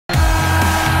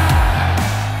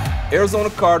Arizona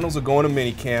Cardinals are going to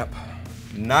minicamp.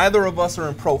 Neither of us are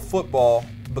in pro football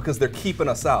because they're keeping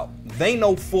us out. They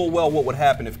know full well what would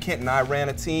happen if Kent and I ran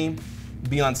a team,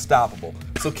 be unstoppable.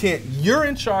 So Kent, you're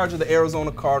in charge of the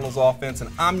Arizona Cardinals offense and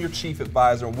I'm your chief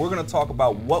advisor, and we're going to talk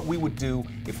about what we would do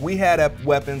if we had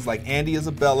weapons like Andy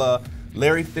Isabella,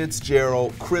 Larry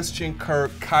Fitzgerald, Christian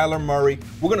Kirk, Kyler Murray.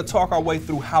 We're going to talk our way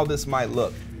through how this might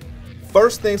look.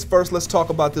 First things first, let's talk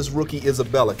about this rookie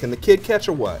Isabella. Can the kid catch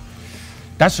or what?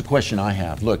 That's the question I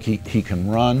have. Look, he can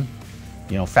run,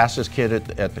 you know, fastest kid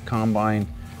at the combine,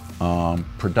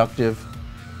 productive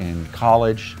in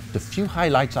college. The few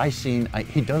highlights I've seen,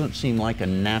 he doesn't seem like a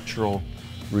natural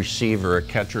receiver, a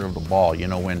catcher of the ball. You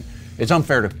know, when it's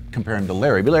unfair to compare him to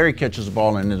Larry, but Larry catches the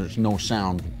ball and there's no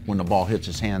sound when the ball hits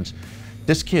his hands.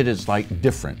 This kid is like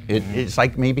different. It's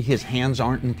like maybe his hands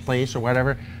aren't in place or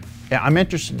whatever. I'm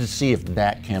interested to see if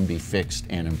that can be fixed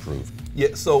and improved.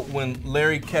 Yeah, so when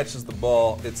Larry catches the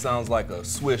ball, it sounds like a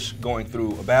swish going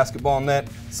through a basketball net.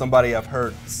 Somebody I've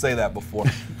heard say that before.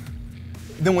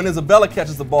 Then when Isabella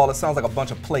catches the ball, it sounds like a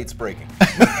bunch of plates breaking.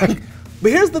 But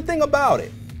here's the thing about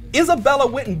it. Isabella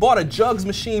went and bought a jugs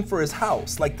machine for his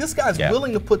house. Like, this guy's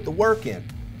willing to put the work in.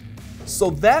 So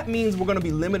that means we're going to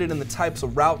be limited in the types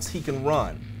of routes he can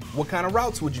run. What kind of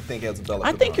routes would you think Isabella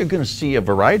I think you're going to see a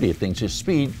variety of things. His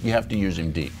speed, you have to use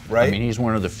him deep. Right. I mean, he's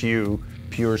one of the few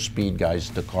pure speed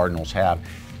guys the Cardinals have.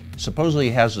 Supposedly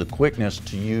he has the quickness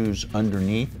to use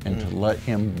underneath and to let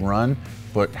him run,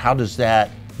 but how does that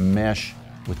mesh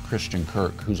with Christian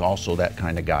Kirk, who's also that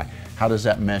kind of guy? How does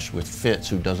that mesh with Fitz,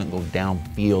 who doesn't go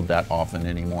downfield that often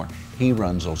anymore? He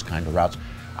runs those kind of routes.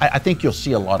 I think you'll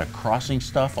see a lot of crossing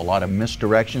stuff, a lot of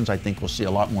misdirections. I think we'll see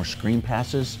a lot more screen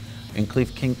passes in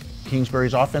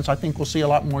Kingsbury's offense. I think we'll see a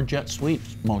lot more jet sweep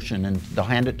motion, and they'll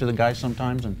hand it to the guys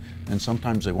sometimes, and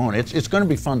sometimes they won't. It's going to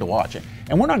be fun to watch it.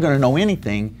 And we're not going to know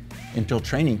anything until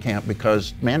training camp,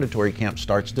 because mandatory camp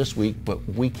starts this week, but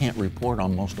we can't report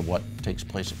on most of what takes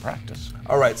place at practice.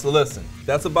 All right, so listen,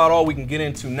 that's about all we can get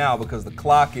into now because the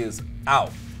clock is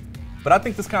out. But I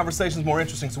think this conversation is more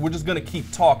interesting, so we're just going to keep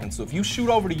talking. So if you shoot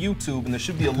over to YouTube, and there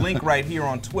should be a link right here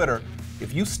on Twitter,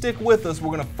 if you stick with us,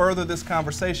 we're going to further this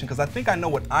conversation, because I think I know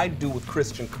what I'd do with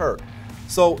Christian Kirk.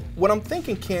 So what I'm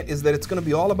thinking, Kent, is that it's going to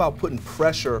be all about putting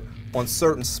pressure on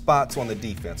certain spots on the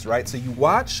defense, right? So you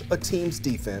watch a team's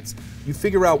defense, you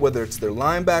figure out whether it's their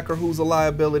linebacker who's a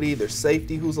liability, their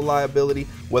safety who's a liability,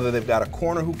 whether they've got a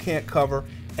corner who can't cover,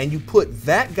 and you put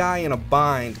that guy in a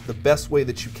bind the best way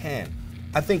that you can.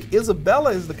 I think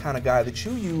Isabella is the kind of guy that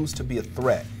you use to be a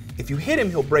threat. If you hit him,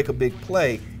 he'll break a big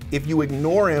play. If you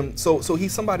ignore him, so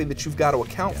he's somebody that you've got to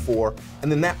account for, and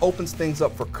then that opens things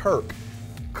up for Kirk.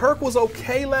 Kirk was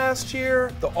okay last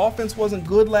year. The offense wasn't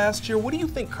good last year. What do you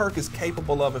think Kirk is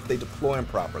capable of if they deploy him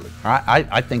properly?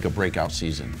 I think a breakout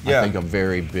season. Yeah. I think a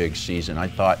very big season. I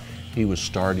thought he was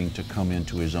starting to come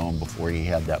into his own before he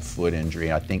had that foot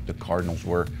injury. I think the Cardinals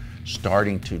were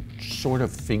starting to sort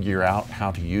of figure out how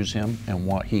to use him and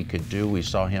what he could do. We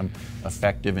saw him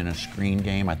effective in a screen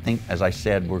game. I think, as I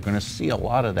said, we're going to see a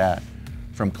lot of that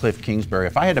from Cliff Kingsbury.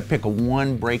 If I had to pick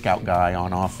one breakout guy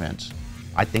on offense,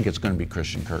 I think it's going to be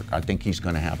Christian Kirk. I think he's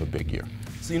going to have a big year.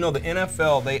 So, you know, the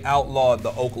NFL, they outlawed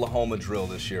the Oklahoma drill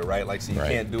this year, right? Like, so you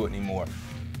can't do it anymore.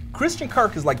 Christian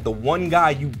Kirk is like the one guy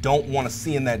you don't want to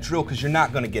see in that drill, because you're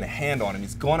not going to get a hand on him.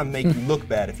 He's going to make you look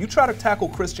bad. If you try to tackle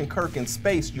Christian Kirk in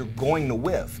space, you're going to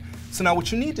whiff. So now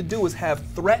what you need to do is have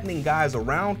threatening guys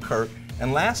around Kirk,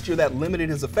 and last year that limited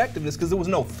his effectiveness because there was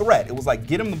no threat. It was like,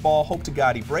 get him the ball, hope to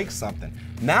God he breaks something.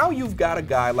 Now you've got a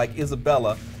guy like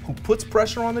Isabella who puts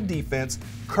pressure on the defense.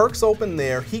 Kirk's open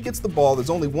there, he gets the ball, there's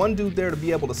only one dude there to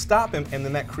be able to stop him, and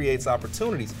then that creates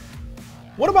opportunities.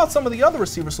 What about some of the other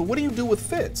receivers? So what do you do with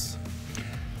Fitz?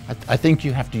 I think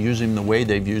you have to use him the way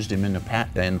they've used him in the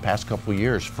past couple of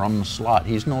years, from the slot.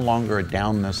 He's no longer a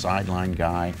down the sideline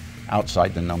guy,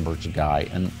 outside the numbers guy,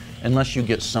 and unless you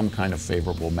get some kind of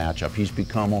favorable matchup. He's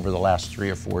become, over the last 3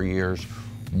 or 4 years,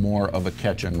 more of a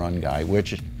catch and run guy,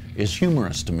 which is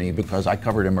humorous to me because I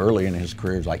covered him early in his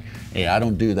career. He's like, hey, I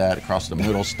don't do that across the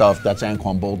middle stuff. That's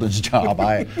Anquan Bolden's job.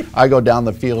 I go down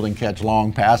the field and catch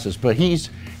long passes. But he's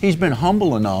been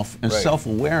humble enough and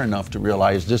self-aware enough to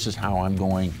realize this is how I'm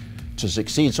going to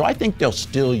succeed. So I think they'll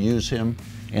still use him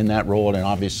in that role, and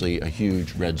obviously a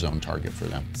huge red zone target for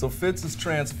them. So Fitz is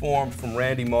transformed from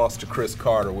Randy Moss to Chris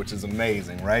Carter, which is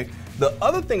amazing, right? The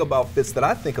other thing about Fitz that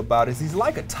I think about is he's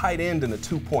like a tight end in a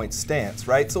two-point stance,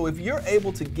 right? So if you're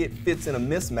able to get Fitz in a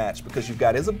mismatch because you've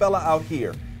got Isabella out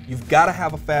here, you've got to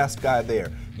have a fast guy there.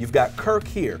 You've got Kirk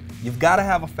here. You've got to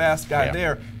have a fast guy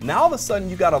there. Now all of a sudden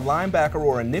you got a linebacker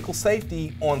or a nickel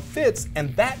safety on Fitz,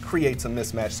 and that creates a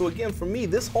mismatch. So again, for me,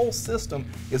 this whole system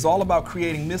is all about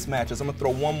creating mismatches. I'm going to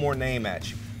throw one more name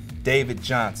at you. David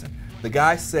Johnson. The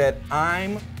guy said,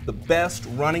 I'm the best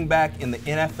running back in the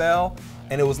NFL,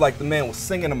 and it was like the man was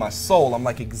singing to my soul. I'm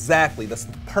like, exactly, that's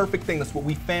the perfect thing. That's what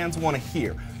we fans want to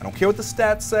hear. I don't care what the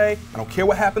stats say. I don't care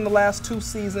what happened the last 2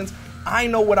 seasons. I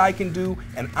know what I can do,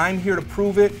 and I'm here to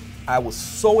prove it. I was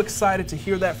so excited to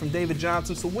hear that from David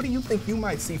Johnson. So what do you think you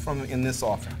might see from him in this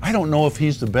offense? I don't know if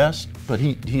he's the best, but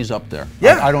he's up there.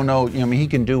 Yeah. I don't know. I mean, he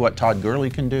can do what Todd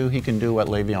Gurley can do. He can do what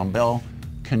Le'Veon Bell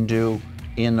can do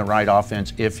in the right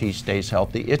offense if he stays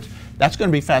healthy. That's going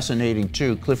to be fascinating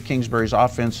too. Cliff Kingsbury's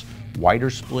offense, wider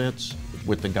splits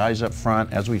with the guys up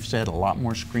front. As we've said, a lot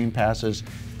more screen passes.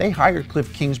 They hired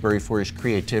Cliff Kingsbury for his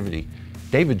creativity.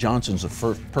 David Johnson's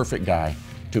the perfect guy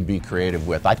to be creative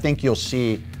with. I think you'll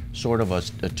see sort of a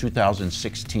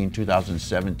 2016,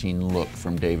 2017 look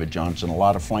from David Johnson. A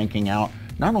lot of flanking out,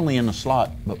 not only in the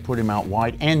slot, but put him out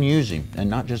wide and use him and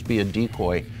not just be a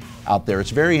decoy out there.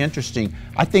 It's very interesting.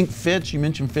 I think Fitz, you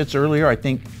mentioned Fitz earlier, I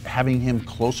think having him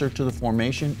closer to the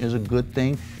formation is a good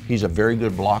thing. He's a very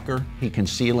good blocker. He can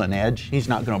seal an edge. He's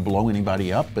not going to blow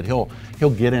anybody up, but he'll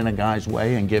get in a guy's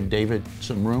way and give David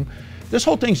some room. This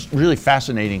whole thing's really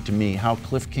fascinating to me, how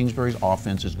Cliff Kingsbury's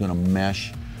offense is going to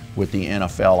mesh with the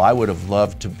NFL. I would have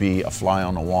loved to be a fly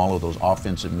on the wall of those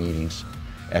offensive meetings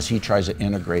as he tries to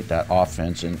integrate that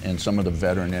offense, and some of the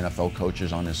veteran NFL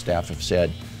coaches on his staff have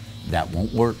said, that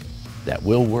won't work, that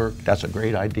will work, that's a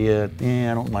great idea,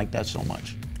 I don't like that so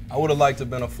much. I would have liked to have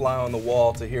been a fly on the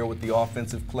wall to hear what the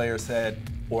offensive players had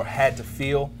to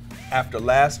feel after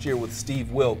last year with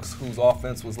Steve Wilks, whose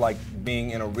offense was like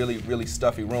being in a really, really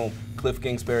stuffy room. Cliff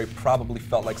Kingsbury probably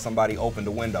felt like somebody opened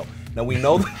a window. Now we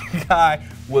know the guy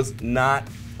was not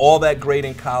all that great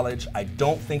in college. I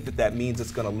don't think that means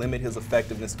it's going to limit his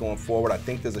effectiveness going forward. I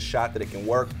think there's a shot that it can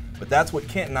work, but that's what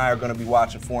Kent and I are going to be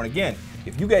watching for. And again,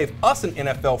 if you gave us an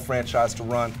NFL franchise to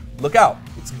run, look out.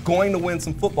 It's going to win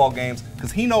some football games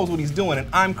because he knows what he's doing, and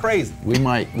I'm crazy. We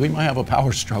might have a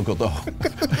power struggle, though.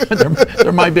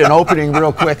 there might be an opening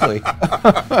real quickly.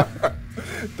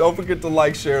 Don't forget to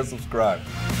like, share, and subscribe.